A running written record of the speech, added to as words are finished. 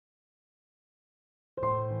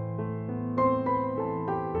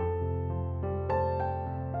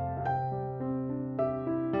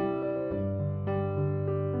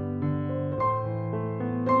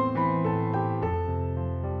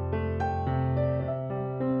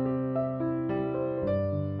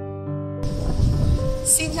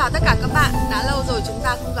Xin chào tất cả các bạn, đã lâu rồi chúng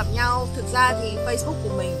ta không gặp nhau. Thực ra thì Facebook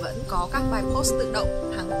của mình vẫn có các bài post tự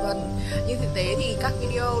động hàng tuần, nhưng thực tế thì các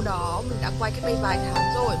video đó mình đã quay cách đây vài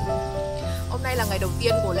tháng rồi. Hôm nay là ngày đầu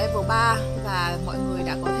tiên của level 3 và mọi người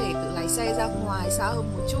đã có thể tự lái xe ra ngoài xa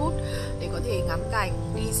hơn một chút để có thể ngắm cảnh,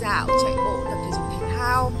 đi dạo, chạy bộ, tập thể dục thể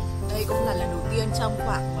thao. Đây cũng là lần đầu tiên trong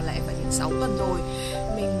khoảng có lẽ phải đến 6 tuần rồi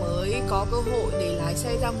mình mới có cơ hội để lái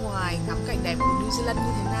xe ra ngoài ngắm cảnh đẹp của New Zealand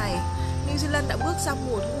như thế này. New Zealand đã bước sang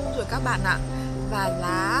mùa thu rồi các bạn ạ. Và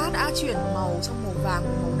lá đã chuyển màu trong màu vàng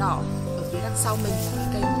và màu đỏ. Ở phía đằng sau mình là cái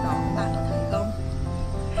cây màu đỏ, các bạn có thấy không?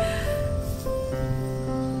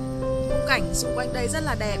 Khung cảnh xung quanh đây rất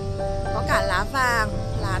là đẹp. Có cả lá vàng,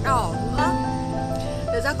 lá đỏ nữa.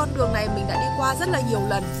 Thực ra con đường này mình đã đi qua rất là nhiều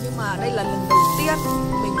lần, nhưng mà đây là lần đầu tiên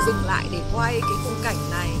mình dừng lại để quay cái khung cảnh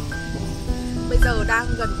này. Bây giờ đang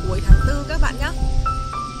gần cuối tháng 4 các bạn nhé.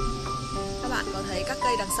 Các bạn có thấy các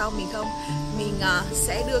cây đằng sau mình không? Mình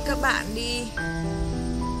sẽ đưa các bạn đi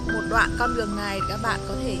một đoạn con đường này để các bạn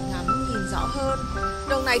có thể ngắm nhìn rõ hơn.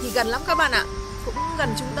 Đường này thì gần lắm các bạn ạ, cũng gần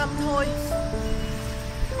trung tâm thôi.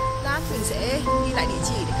 Lát mình sẽ ghi lại địa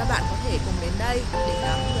chỉ để các bạn có thể cùng đến đây để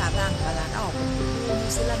ngắm lá vàng và lá đỏ của New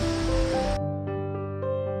Zealand.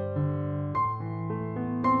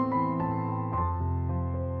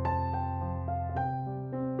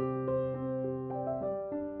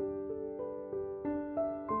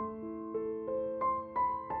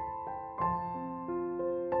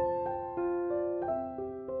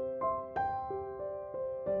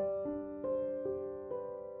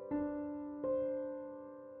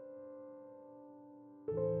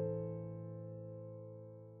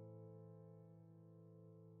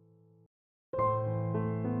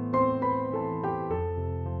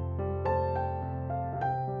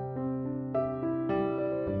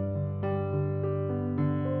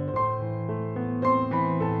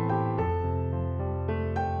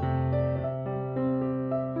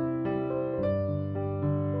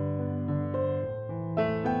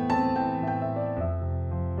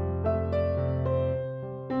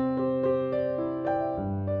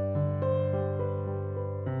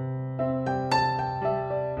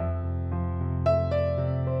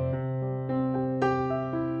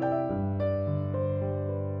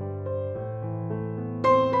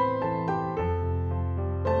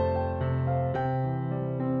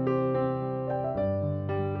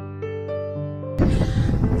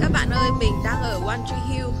 Các bạn ơi, mình đang ở One Tree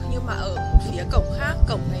Hill nhưng mà ở một phía cổng khác.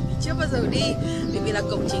 Cổng này mình chưa bao giờ đi, bởi vì là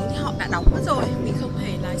cổng chính thì họ đã đóng mất rồi. Mình không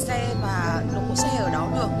thể lái xe và đỗ xe ở đó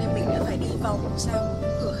được, nên mình đã phải đi vòng sang một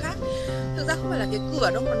cái cửa khác. Thực ra không phải là cái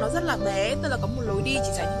cửa đâu mà nó rất là bé, tức là có một lối đi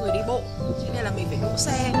chỉ dành cho người đi bộ. Cho nên là mình phải đỗ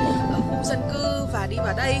xe ở khu dân cư và đi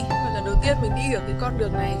vào đây. Và lần đầu tiên mình đi ở cái con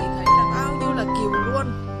đường này thì thấy là bao nhiêu là cừu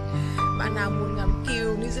luôn. Bạn nào muốn ngắm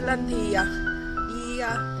cừu New Zealand thì đi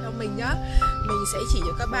theo mình nhá. Mình sẽ chỉ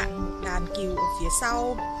cho các bạn một đàn cừu ở phía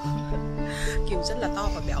sau. Cừu rất là to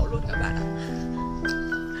và béo luôn các bạn ạ.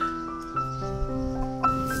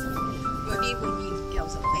 Vừa đi vừa nhìn kẻo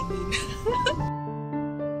sợ phải nhìn.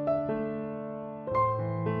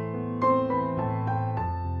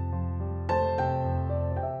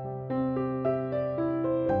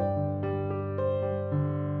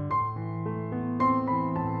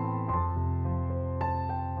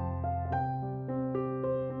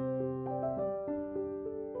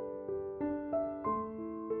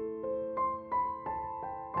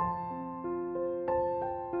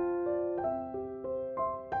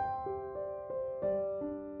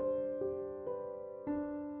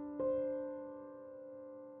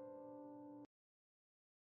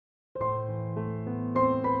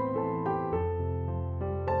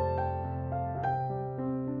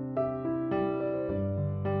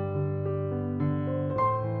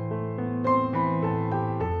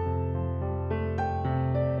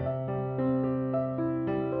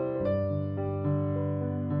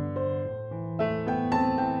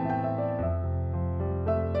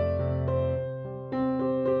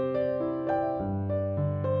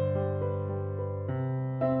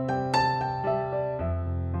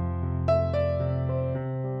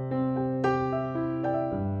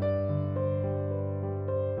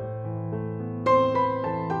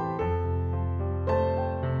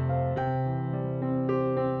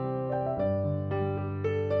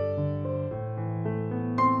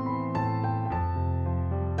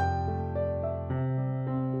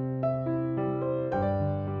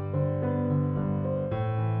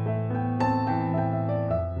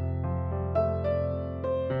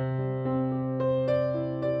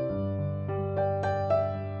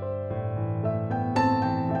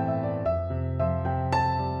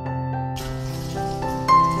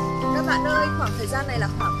 bạn ơi, khoảng thời gian này là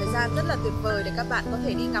khoảng thời gian rất là tuyệt vời để các bạn có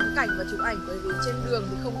thể đi ngắm cảnh và chụp ảnh, bởi vì trên đường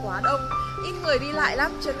thì không quá đông, ít người đi lại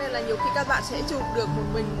lắm, cho nên là nhiều khi các bạn sẽ chụp được một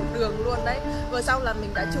mình một đường luôn đấy. Vừa sau là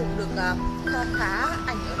mình đã chụp được khá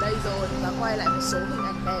ảnh ở đây rồi và quay lại một số hình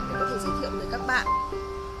ảnh đẹp để có thể giới thiệu với các bạn.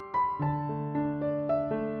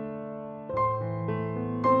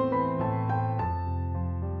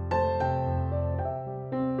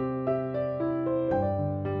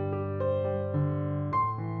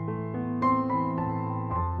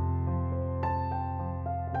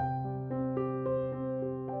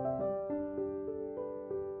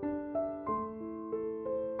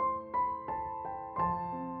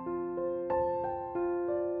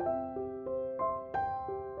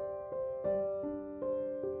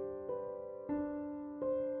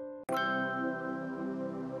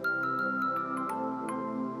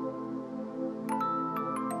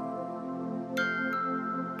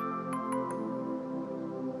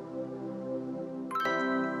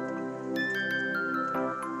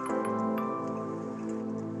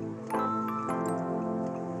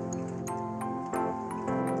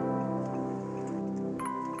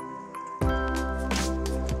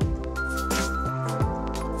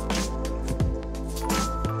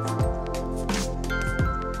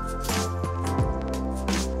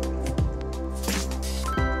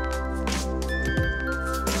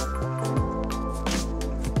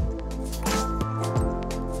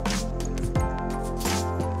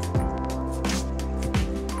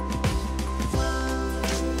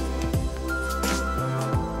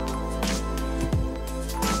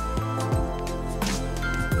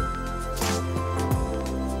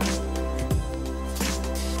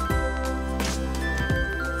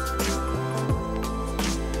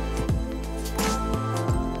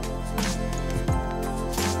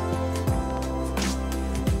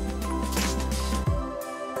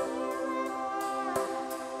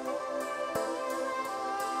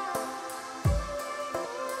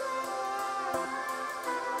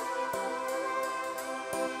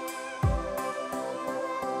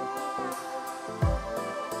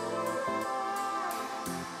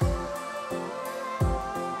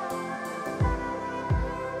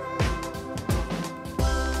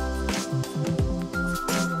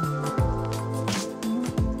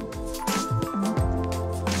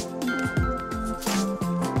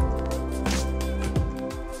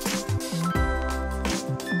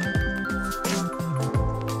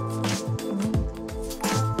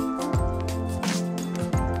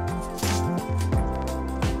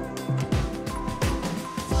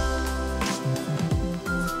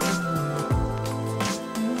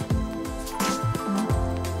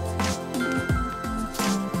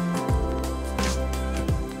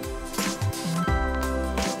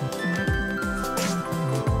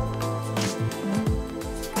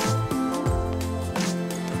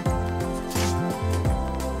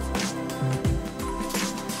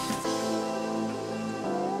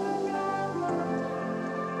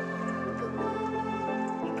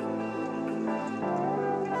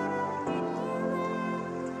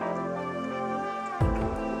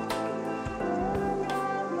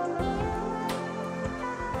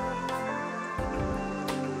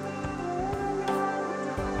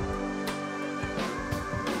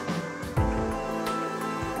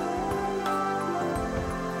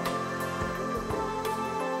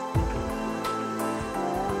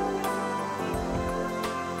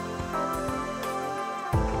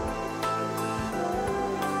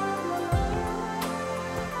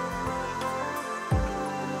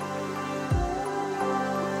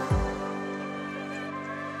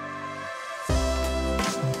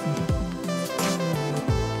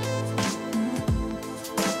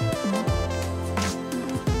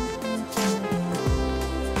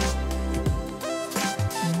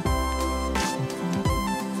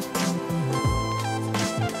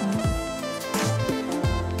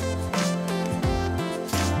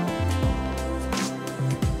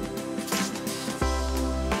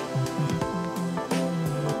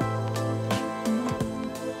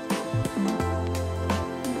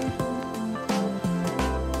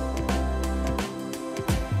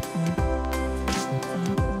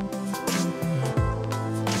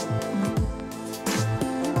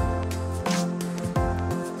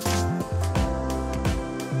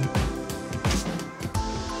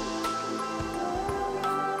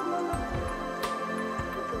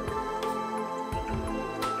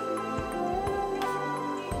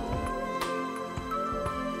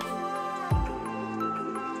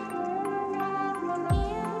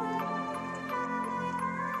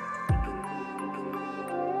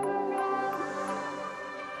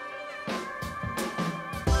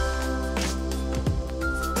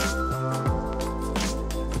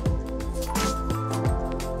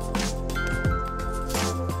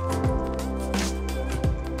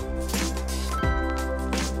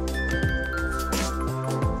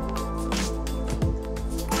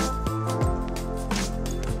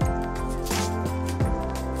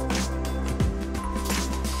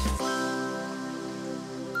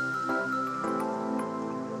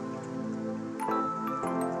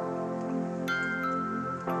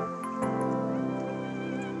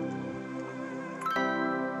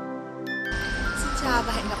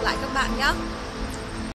 bạn nhé.